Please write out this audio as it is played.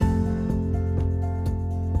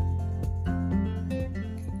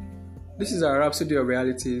This is our Rhapsody of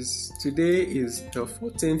Realities. Today is the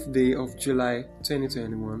 14th day of July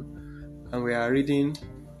 2021, and we are reading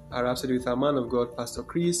our Rhapsody with our man of God, Pastor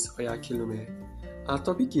Chris Oyakhilome. Our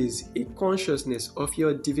topic is a consciousness of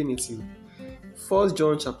your divinity. 1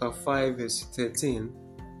 John chapter 5 verse 13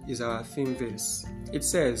 is our theme verse. It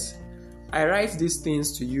says, I write these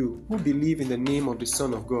things to you who believe in the name of the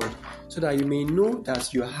Son of God, so that you may know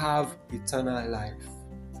that you have eternal life.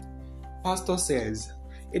 Pastor says,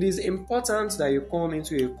 it is important that you come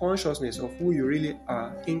into a consciousness of who you really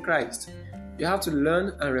are in Christ. You have to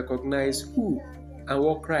learn and recognize who and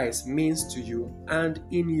what Christ means to you and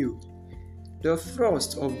in you. The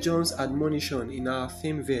thrust of John's admonition in our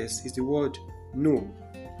theme verse is the word know,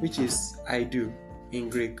 which is I do in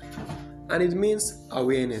Greek, and it means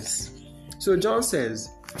awareness. So John says,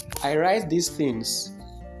 I write these things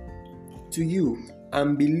to you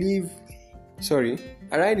and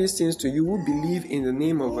I write these things to you who believe in the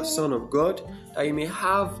name of the Son of God, that you may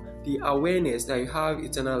have the awareness that you have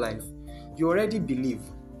eternal life. You already believe.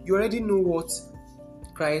 You already know what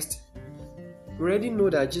Christ. You already know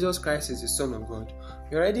that Jesus Christ is the Son of God.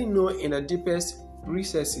 You already know in the deepest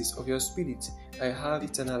recesses of your spirit that you have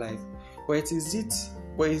eternal life. But is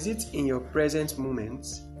it in your present moment,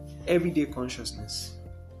 everyday consciousness?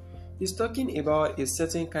 He's talking about a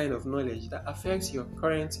certain kind of knowledge that affects your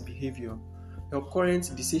current behavior, your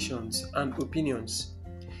current decisions and opinions.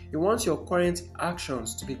 He wants your current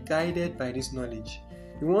actions to be guided by this knowledge.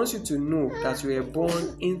 He wants you to know that you were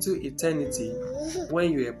born into eternity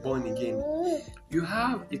when you were born again. You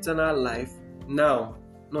have eternal life now,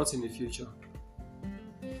 not in the future.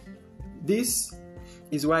 This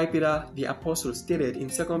is why Peter the Apostle stated in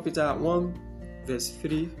 2 Peter 1 verse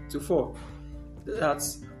 3 to 4 that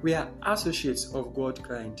we are associates of God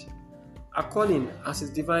kind. According as his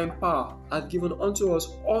divine power hath given unto us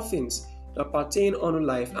all things that pertain unto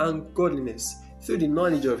life and godliness, through the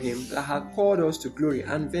knowledge of him that hath called us to glory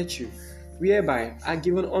and virtue, whereby are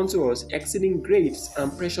given unto us exceeding great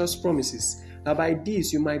and precious promises, that by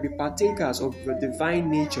these you might be partakers of the divine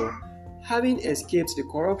nature, having escaped the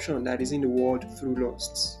corruption that is in the world through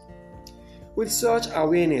lusts. With such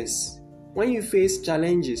awareness, when you face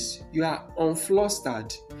challenges, you are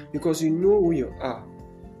unflustered because you know who you are.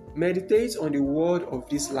 Meditate on the word of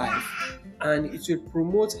this life, and it will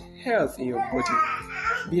promote health in your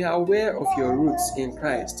body. Be aware of your roots in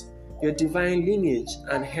Christ, your divine lineage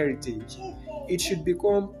and heritage. It should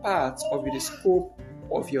become part of the scope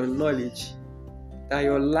of your knowledge that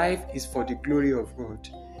your life is for the glory of God.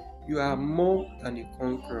 You are more than a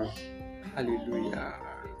conqueror. Hallelujah.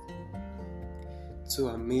 So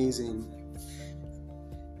amazing.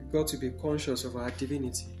 We've got to be conscious of our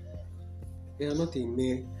divinity. We are not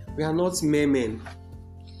mere men.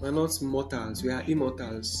 We are not mortals. We are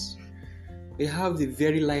immortals. We have the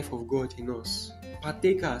very life of God in us,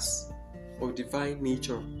 partakers of divine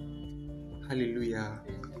nature. Hallelujah.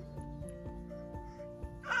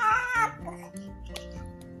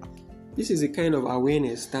 This is a kind of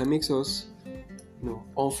awareness that makes us,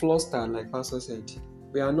 unflustered, like Pastor said.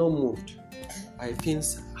 We are not moved by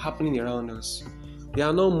things happening around us. We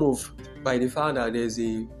are not moved by the fact that there's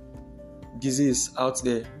a disease out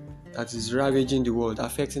there that is ravaging the world,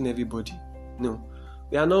 affecting everybody. No.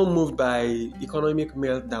 We are not moved by economic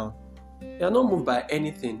meltdown. We are not moved by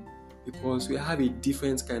anything because we have a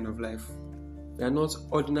different kind of life. We are not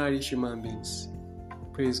ordinary human beings.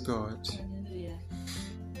 Praise God. Hallelujah.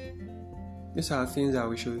 These are things that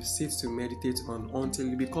we should sit to meditate on until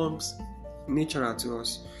it becomes natural to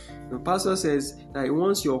us. The pastor says that he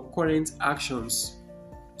wants your current actions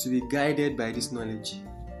to be guided by this knowledge.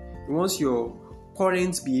 He wants your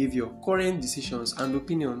current behavior, current decisions and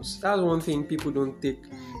opinions. That's one thing people don't take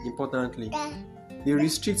importantly. They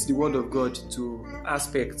restrict the word of God to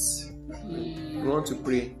aspects. You want to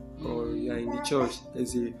pray or you are in the church,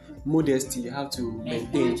 there's a modesty you have to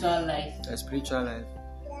maintain. A spiritual life.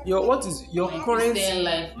 What is your current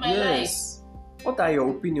life? Life. What are your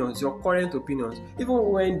opinions, your current opinions? Even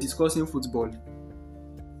when discussing football,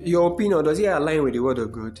 your opinion, does it align with the word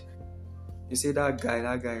of God? You say that guy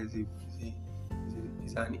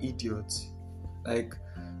is an idiot. Like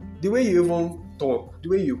the way you even talk, the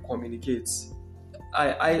way you communicate,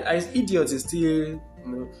 I idiot is still,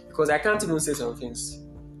 because I can't even say some things.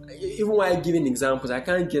 Even while giving examples, I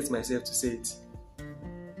can't get myself to say it.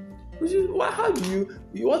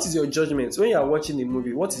 What is your judgment? When you are watching a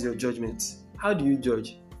movie, what is your judgment? How do you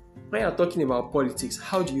judge? When you are talking about politics,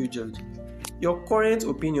 how do you judge? Your current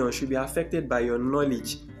opinion should be affected by your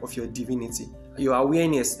knowledge of your divinity, your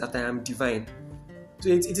awareness that I am divine. So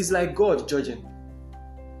it is like God judging.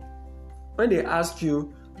 When they ask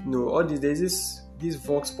you, there's this this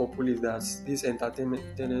vox populi, that this entertainment,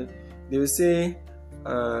 they will say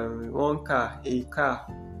one car, a car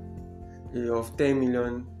of 10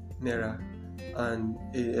 million naira, and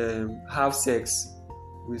have sex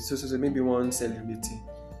with so maybe one celebrity.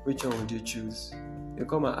 Which one would you choose? They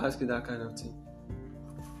come and ask you that kind of thing.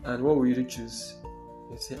 And what will you choose?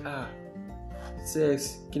 You say,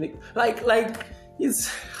 sex, like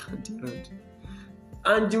it's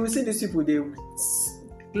and you will see these people, they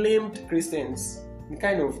claimed Christians, the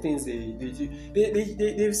kind of things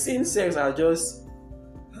they've seen sex as just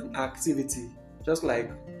an activity, just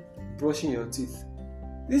like brushing your teeth.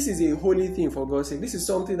 This is a holy thing, for God's sake. This is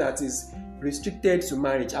something that is restricted to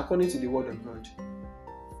marriage according to the word of God.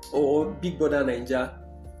 Or Big Brother Naija,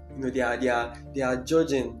 they are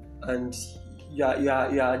judging, and you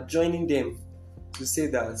are joining them to say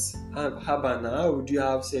that, Habana, how would you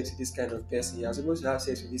have sex with this kind of person? You are supposed to have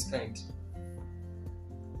sex with this kind.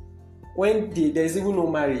 When there's even no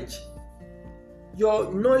marriage,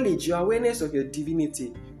 your knowledge, your awareness of your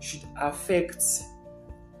divinity should affect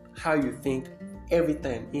how you think every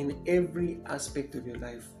time, in every aspect of your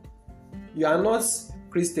life. You are not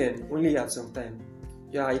Christian only at some time.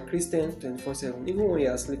 You are a Christian 24/7, even when you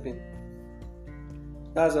are sleeping.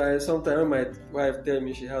 That's why sometimes when my wife tells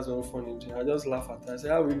me she has one funny dream, I just laugh at her. I say,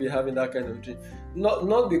 how will you be having that kind of dream?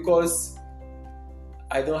 Not because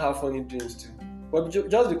I don't have funny dreams too, but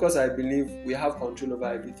just because I believe we have control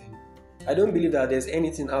over everything. I don't believe that there's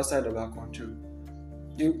anything outside of our control.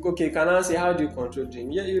 Can I say, how do you control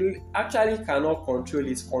dream? Yeah, you actually cannot control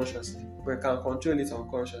it consciously, but you can control it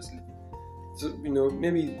unconsciously. So,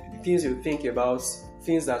 maybe things you think about,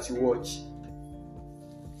 things that you watch.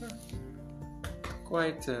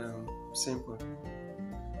 Quite simple. Do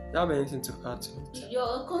you have anything to add to it? Your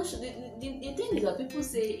unconscious. The thing is that people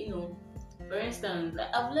say, for instance,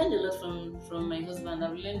 I've learned a lot from my husband.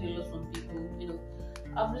 I've learned a lot from people.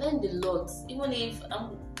 I've learned a lot. Even if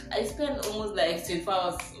I spend almost like 24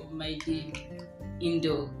 hours of my day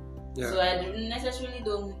indoor, so I necessarily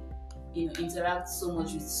don't interact so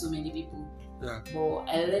much with so many people. Yeah. But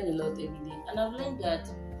I learn a lot every day, and I've learned that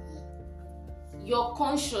your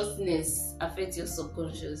consciousness affects your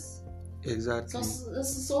subconscious. Exactly.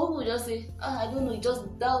 So people just say, I don't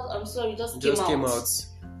know, I'm sorry, it just came out.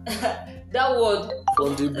 That word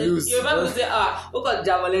from the blues. You're about to say, look at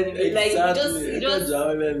Javelin. Exactly.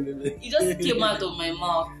 It just came out of my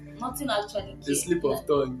mouth. Nothing actually came. The slip of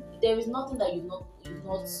tongue. There is nothing that you've not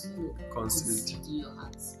conceived in your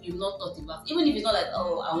heart. You've not thought about. Even if it's not like, I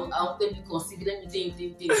want to be conceived, let me think.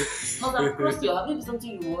 It's not across your heart. Maybe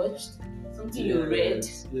something you watched, something you read,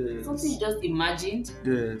 something you just imagined.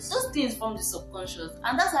 Yes. Those things from the subconscious.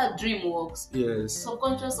 And that's how dream works. Yes.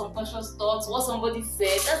 Subconscious thoughts, what somebody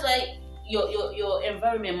said. That's why your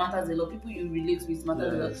environment matters a lot. People you relate with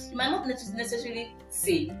matters a lot. You might not necessarily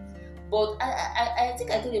say. But I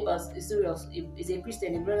think I told you about the story of a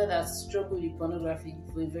Christian, a brother that struggled with pornography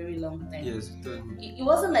for a very long time. Yes, it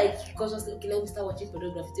wasn't like consciously, okay, let me start watching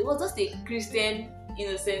pornography. It was just a Christian,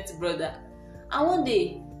 innocent brother. And one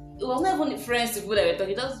day, it was not even friends to people that were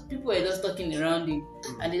talking, just people were just talking around him.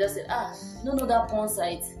 And they just said, you don't know that porn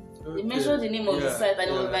site. They mentioned the name of the site, and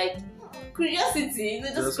it was like, curiosity,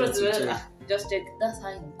 just crossed the just check. That's how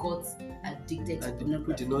he got addicted to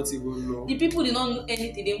pornography. Did not even know. The people did not know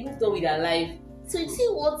anything. They moved on with their life. So you see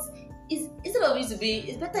what is, instead of it to be,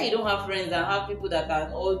 it's better you don't have friends and have people that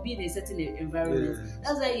can all be in a certain environment.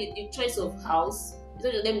 That's why the choice of house. It's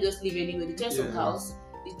not just let me just live anywhere. The choice of house,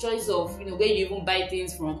 the choice of where you even buy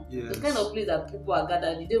things from, the kind of place that people are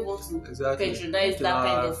gathered. You don't want to patronize that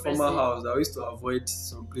kind of person. Former house, I used to avoid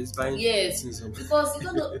some place buying things. Because you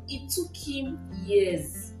don't know, it took him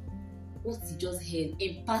years. What he just heard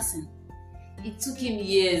in passing, it took him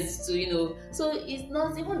years to so it's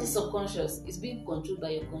not even the subconscious, it's being controlled by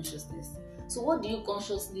your consciousness. So what do you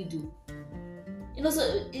consciously do?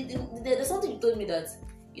 So there's something you told me that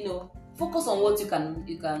focus on what you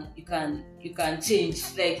can change,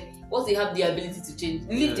 like what you have the ability to change.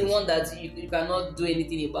 Leave the one that you cannot do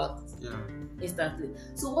anything about instantly.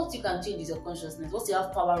 So what you can change is your consciousness. What you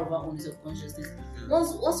have power over is your consciousness.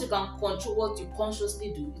 Once you can control what you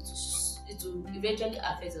consciously do, it will eventually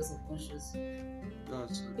affect your subconscious.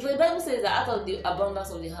 Because the Bible says that out of the abundance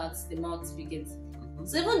of the heart, the mouth speaketh.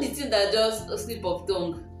 So even the thing that just a slip of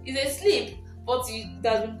tongue is a slip, but it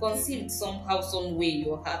has been conceived somehow, some way in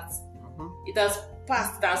your heart. It has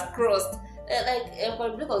passed, it has crossed. For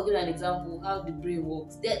example, I'll give an example how the brain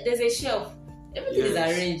works. There's a shelf. Everything is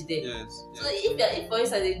arranged there. So if for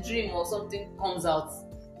instance a dream or something comes out,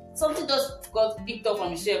 something just got picked up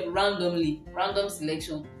from the shelf randomly, random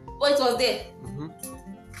selection. But it was there.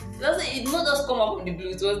 It did not just come up from the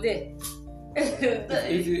blue, it was there.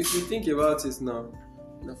 if you think about it now,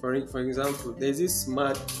 for example, there's this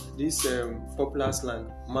popular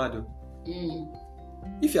slang, mad.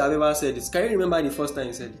 If you have ever said it, can you remember the first time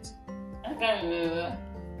you said it? I can't remember.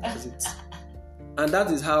 That's it. And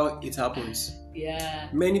that is how it happens. Yeah.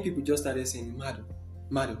 Many people just started saying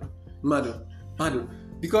mado,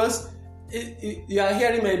 because you are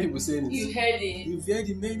hearing many people saying it. You've heard it. You've heard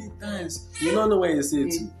it many times. You don't know when you say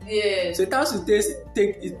it. Yeah. So it has to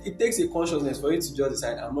it takes a consciousness for you to just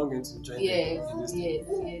decide, I'm not going to join them in this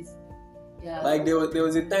thing. Yes. Yeah. Like there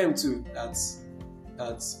was a time too that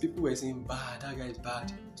people were saying bad, that guy is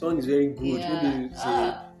bad. Someone is very good. Yeah. Maybe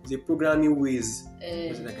it's a programming ways.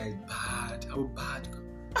 That guy is bad. How bad?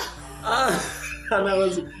 And I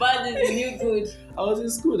was bad is the new good. I was in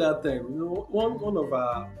school that time. You know, one of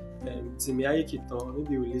our Timiaye Kiton,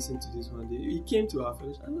 maybe we listen to this one day. He came to our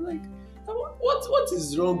fellowship and was like, what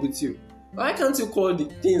is wrong with you? Why can't you call the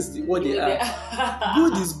things what they are?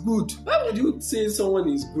 Good is good. Why would you say someone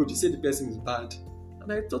is good? You say the person is bad.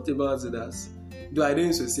 And I thought about it as, though I don't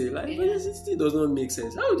used to say, like, but it still does not make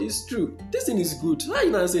sense. How is true? This thing is good. Why are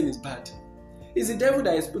you not saying it's bad? It's the devil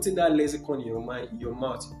that is putting that lexicon in your mind, in your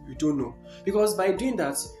mouth. You don't know. Because by doing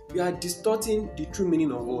that, you are distorting the true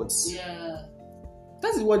meaning of words. Yeah.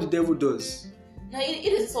 That is what the devil does. Now, it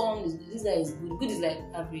is someone, this guy is good. Good is like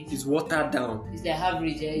average. It's watered down. It's like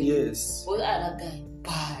average, yeah. Yes. But that guy,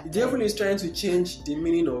 bad. The devil is trying to change the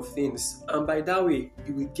meaning of things. And by that way,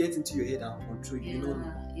 it will get into your head and control you. You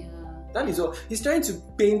know? Yeah. That is all. He's trying to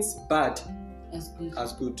paint bad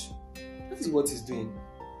as good. That is what he's doing.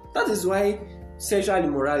 That is why sexual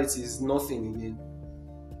immorality is nothing again.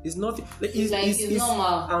 It's nothing. It's normal.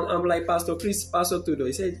 I'm like Pastor Todo.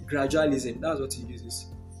 He said gradualism. That's what he uses.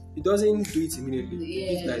 He doesn't do it immediately.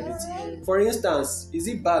 Bit by bit. For instance, is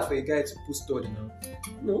it bad for a guy to put stud now?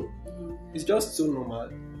 No. It's just so normal.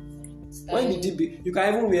 When did it be? You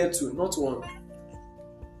can even wear two, not one.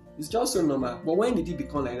 It's just so normal. But when did it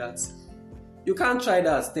become like that? You can't try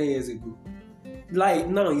that 10 years ago. Like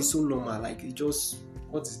now, it's so normal. Like it just,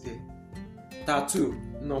 what is there? Tattoo,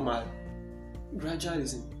 normal.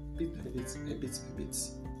 Gradualism, bit by bit.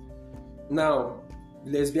 Now,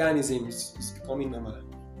 lesbianism is becoming normal.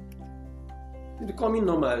 It's becoming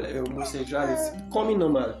normal. Homosexuality becoming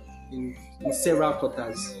normal in several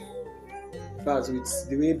quarters. But with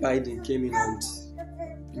the way Biden came in and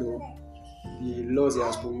the laws he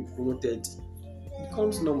has promoted, it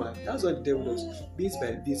becomes normal. That's what the devil does. Bit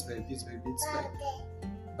by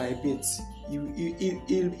bit.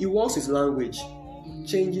 He works with language,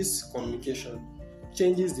 changes communication,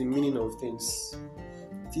 changes the meaning of things.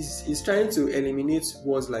 He's trying to eliminate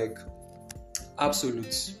words like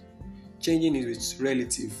absolute, changing it with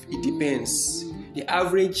relative. It depends. The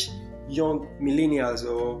average young millennials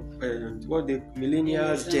or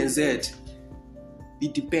Gen Z,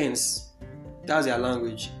 it depends. That's their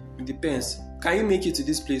language. It depends. Can you make it to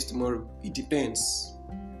this place tomorrow? It depends.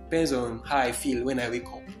 Depends on how I feel when I wake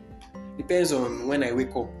up. Depends on when I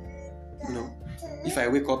wake up. If I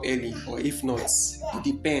wake up early or if not. It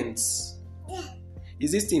depends.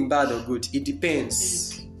 Is this thing bad or good? It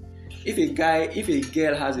depends. If a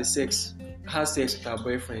girl has sex with her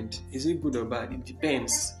boyfriend, is it good or bad? It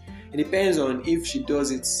depends. It depends on if she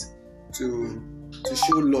does it to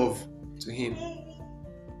show love to him.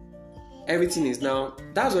 Everything is now,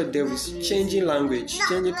 that's what the devil is, changing language,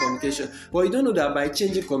 changing communication. But you don't know that by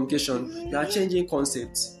changing communication, you are changing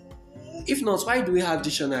concepts. If not, why do we have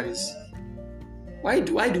dictionaries? Why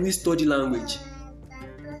do we study language?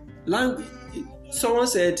 Someone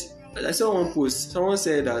said, I saw one post, someone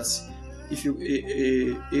said that if you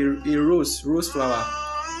a rose flower,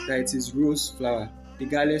 that it is rose flower,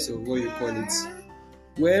 regardless of what you call it.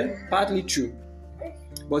 Well, partly true.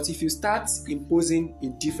 But if you start imposing a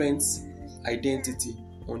different identity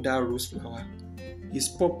on that rose flower, its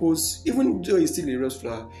purpose, even though it's still a rose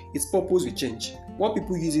flower, its purpose will change. What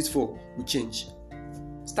people use it for will change.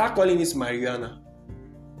 Start calling it marijuana.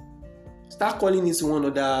 Start calling it one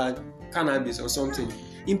other cannabis or something.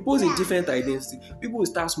 Impose a different identity. People will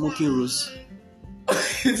start smoking rose.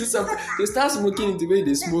 They start smoking the way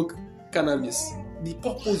they smoke cannabis. The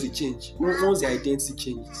purpose will change once the identity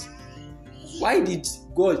changes. Why did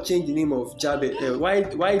God change the name of Jabez? Why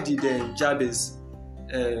did Jabez?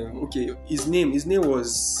 His name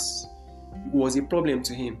was a problem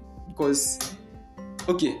to him because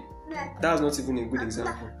that's not even a good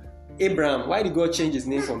example. Abraham. Why did God change his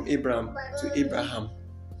name from Abraham to Abraham?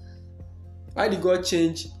 Why did God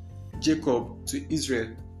change Jacob to Israel?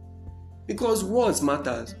 Because words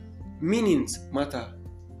matter, meanings matter,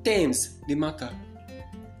 terms they matter.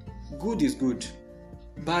 Good is good,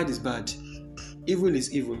 bad is bad, evil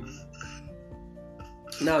is evil.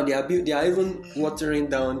 Now they are even watering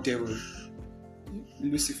down devil.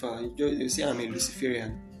 Lucifer, you say I'm a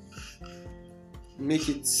Luciferian. Make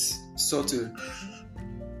it subtle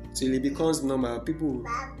till it becomes normal. People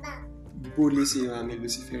boldly say I'm a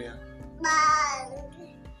Luciferian.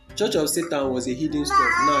 Church of Satan was a hidden stuff.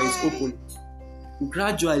 Now it's open.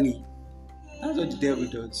 Gradually. That's what the devil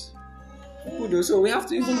does. People do. So we have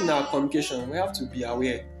to, even in our communication, we have to be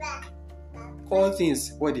aware. Call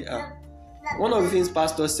things what they are. One of the things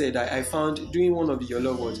Pastor said I found during one of the Your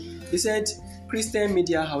Love words, he said, Christian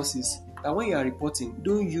media houses, that when you are reporting,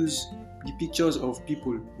 don't use the pictures of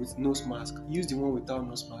people with nose mask. Use the one without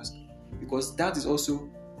nose mask. Because that is also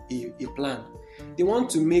a plan. They want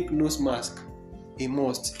to make nose mask a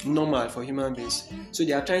must, normal for human beings. So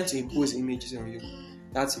they are trying to impose images on you.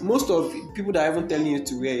 That most of people that are even telling you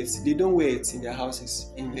to wear it, they don't wear it in their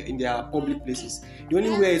houses, in their public places. They only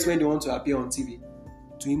wear it when they want to appear on TV,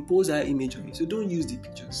 to impose that image on you. So don't use the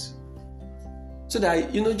pictures. So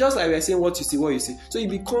that, just like we're saying, what you see. So you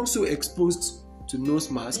become so exposed to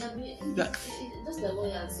nose mask. Just like what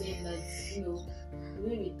you are saying, like, the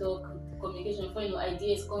way we talk, communication, before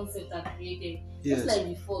ideas, concepts are created. Yes. Just like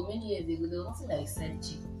before, many years ago, there was nothing like side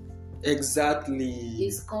chick. Exactly.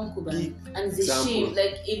 It's concubine, and it's a shame.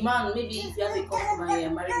 Like a man, maybe if you have a concubine, you're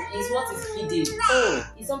married, it's what is hidden.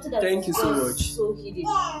 It's something that so hidden.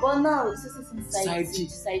 But now it's just side chick.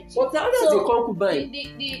 But now there's a concubine.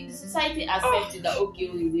 The society accepted that okay,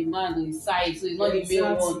 he's a man on his side, so it's not the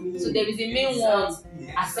male one. So there is a male one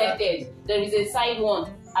accepted. There is a side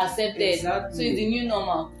one accepted. So it's the new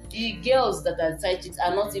normal. The girls that are side chicks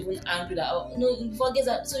are not even angry that forget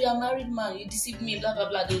that. So you're a married man, you deceive me, blah blah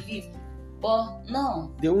blah. They leave, but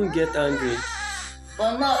no, they won't get angry.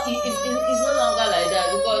 But now it's no longer like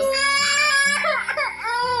that because.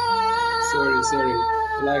 Sorry,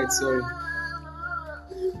 light. Sorry.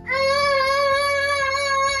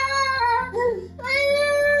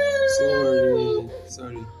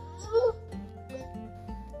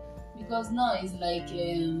 Because now it's like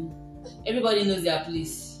everybody knows their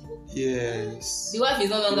place. Yes. The wife is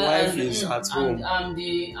no longer. The wife is at home. I'm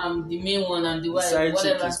the main one. I'm the wife. Side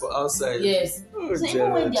whatever. chick is for outside. Yes. Oh, so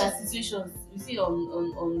even when there are situations, you see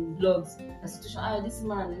on blogs, a situation. This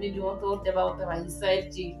man maybe whatever. His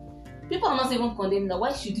side chick. People are not even condemning that.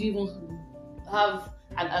 Why should you even have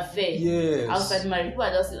an affair outside marriage? People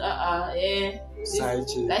are just side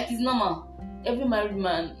chick. Like it's normal. Every married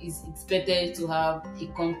man is expected to have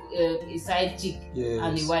a side chick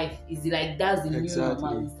and a wife. It's like that's the new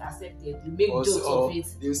normal. It's accepted. You make jokes of it.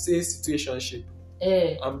 You say situationship.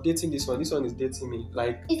 I'm dating this one. This one is dating me.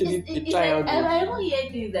 Like it's like, I don't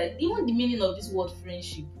hear things like even the meaning of this word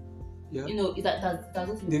friendship. Yeah.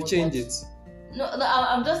 They've changed it. No,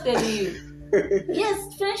 I'm just telling you.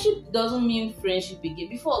 Yes, friendship doesn't mean friendship again.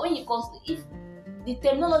 Before, if the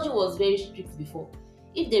terminology was very strict before.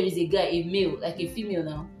 If there is a guy, a male, like a female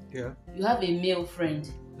now, you have a male friend.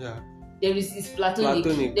 Yeah. There is it's platonic.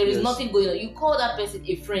 There is nothing going on. You call that person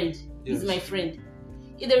a friend. He's my friend.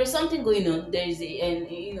 If there is something going on, there is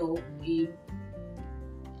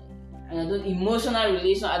emotional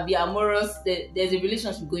relation, be amorous. There's a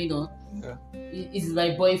relationship going on. Yeah. Is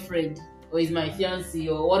my boyfriend or is my fiancé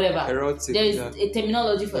or whatever. Erotic, there is a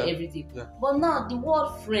terminology for everything. Yeah. But now the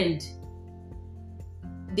word friend,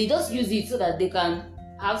 they just use it so that they can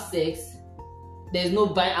have sex. There's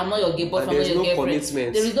no I'm not your gay boyfriend, I'm not your girlfriend.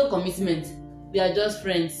 Commitment. There is no commitment. We are just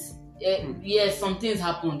friends. Yes, some things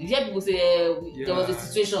happened. You hear people say there was a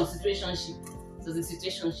situationship. It was a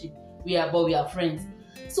situationship. We are friends.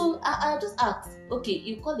 So I just asked, okay,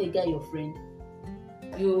 you call a guy your friend.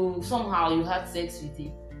 You had sex with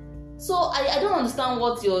him. So I don't understand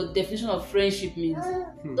what your definition of friendship means.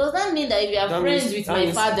 Does that mean that if you are friends with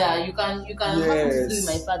my father, you can have something to do with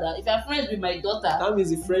my father? If you are friends with my daughter, that means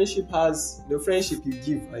the friendship you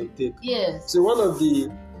give and you take. Yes. So one of the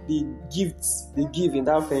gifts they give in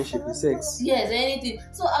that friendship is sex. Yes, anything.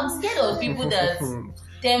 So I'm scared of people that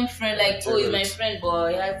term friend like he's my friend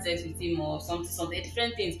but I had sex with him or something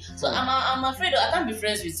different things. So I'm afraid I can't be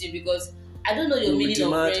friends with you because I don't know your meaning of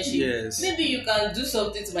friendship. Yes. Maybe you can do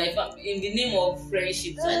something to my family in the name of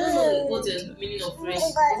friendship. So I don't know what the meaning of friendship.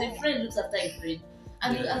 Because a friend looks after a friend.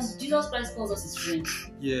 And Jesus Christ calls us his friend.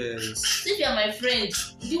 Yes. So if you are my friend,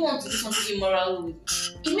 do you want to do something immoral with?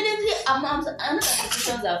 Immediately, I'm not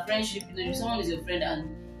situations that friendship, if someone is your friend and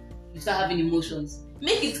you start having emotions,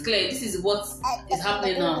 make it clear this is what is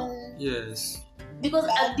happening now. Yes. Because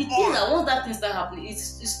the thing that once that thing starts happening, it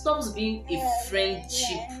stops being a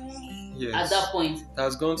friendship. Yes. At that point, it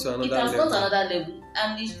has gone to another level.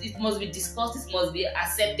 And it must be discussed. It must be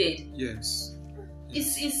accepted. Yes.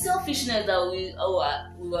 it's selfishness that we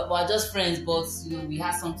are just friends, but we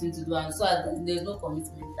have something to do, and so there's no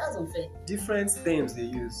commitment. That's unfair. Different terms they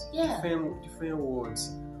use. Yeah. Different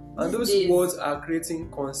words. And These those days. words are creating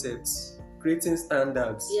concepts, creating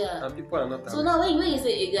standards. Yeah. And people are not So now when you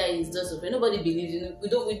say a guy is just a friend, nobody believes you.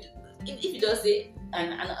 If you just say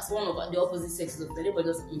and as one of the opposite sexes of everybody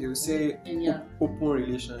just they will say open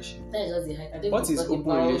relationship. That is just the height. I don't What is open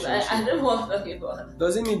about. relationship? I don't want to talk about.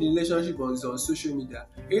 Does it mean the relationship is on social media?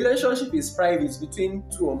 A relationship is private between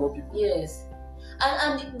two or more people. Yes.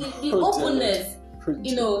 And the openness,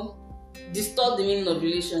 distort the meaning of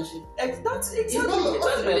relationship. That's It's exactly not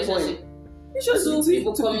just my relationship. point. It's just Two between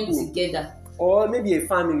people two coming people. together. Or maybe a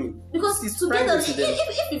family. Because it's together, private to them.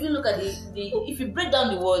 if you look at if you break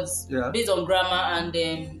down the words based on grammar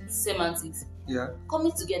and semantics,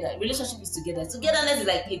 coming together, relationship is together. Togetherness is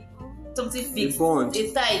like something fixed, a bond,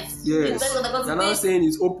 a tight. Yes. They're now saying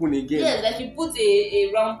it's open again. Yes, like you put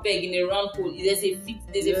a round peg in a round hole. There's a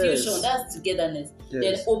fusion. That's togetherness. Yes.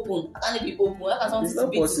 Then open. How can it be open? How can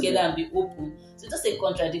something be possible together and be open? So it's just a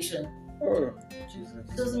contradiction. Oh,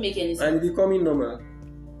 Jesus. It doesn't make any sense. And becoming normal.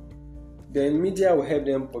 Then media will help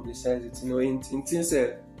them publicize it. In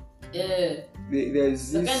Tinsel. Yeah. There's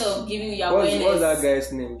this. Kind of giving you awareness. What's that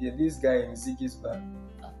guy's name? This guy in Ziggy's bar.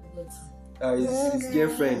 His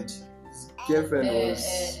girlfriend. His girlfriend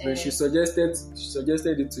was when she suggested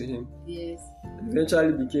it to him. Yes. It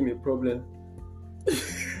eventually became a problem.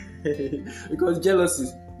 Because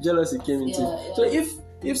jealousy came into it. Yeah. So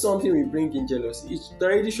if something will bring in jealousy, it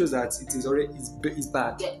already shows that it's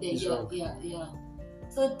bad. It's wrong. Yeah.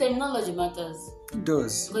 So terminology matters. It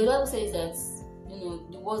does. But the Bible says that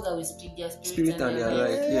the words that we speak, they are spirit And they are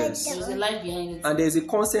life. Yes. There's a life behind it. And there's a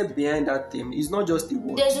concept behind that thing. It's not just a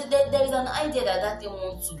word. There is an idea that thing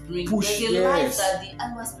wants to bring. Push, there's a life that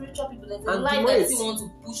and we're spiritual people. There's a life that we want to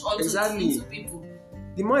push onto into people.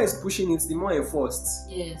 The more it's pushing it, the more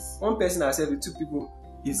enforced. Yes. One person has said with two people,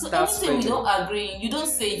 it starts anything we spreading. don't agree in, you don't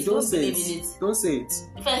say it. You don't believe in it. Don't say it.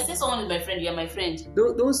 If I say someone is my friend, you are my friend.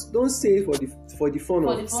 Don't say it for the fun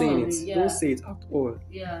of saying it. Yeah. Don't say it at all.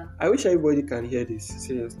 Yeah. I wish everybody can hear this.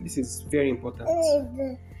 Seriously, this is very important.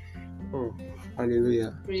 Oh,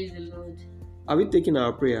 hallelujah. Praise the Lord. Are we taking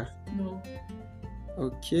our prayer? No.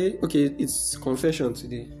 Okay, it's confession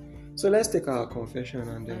today. So let's take our confession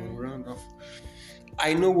and then we'll round off.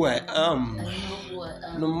 I know who I am.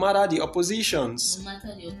 No matter the oppositions,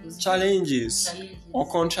 challenges, or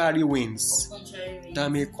contrary winds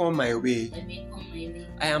that may come my way,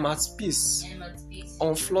 I am at peace,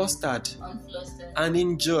 unflustered, and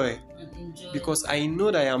in joy, because I know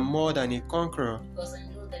that I am more than a conqueror.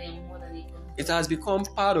 It has become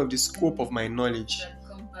part of the scope of my knowledge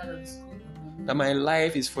that my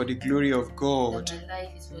life is for the glory of God.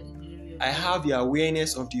 I have the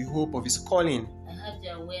awareness of the hope of His calling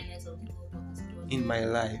in my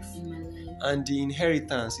life, and the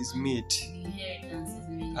inheritance is made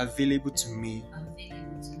available to me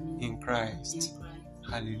in Christ.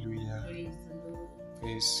 Hallelujah.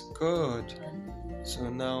 Praise God. So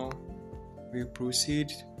now we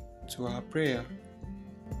proceed to our prayer.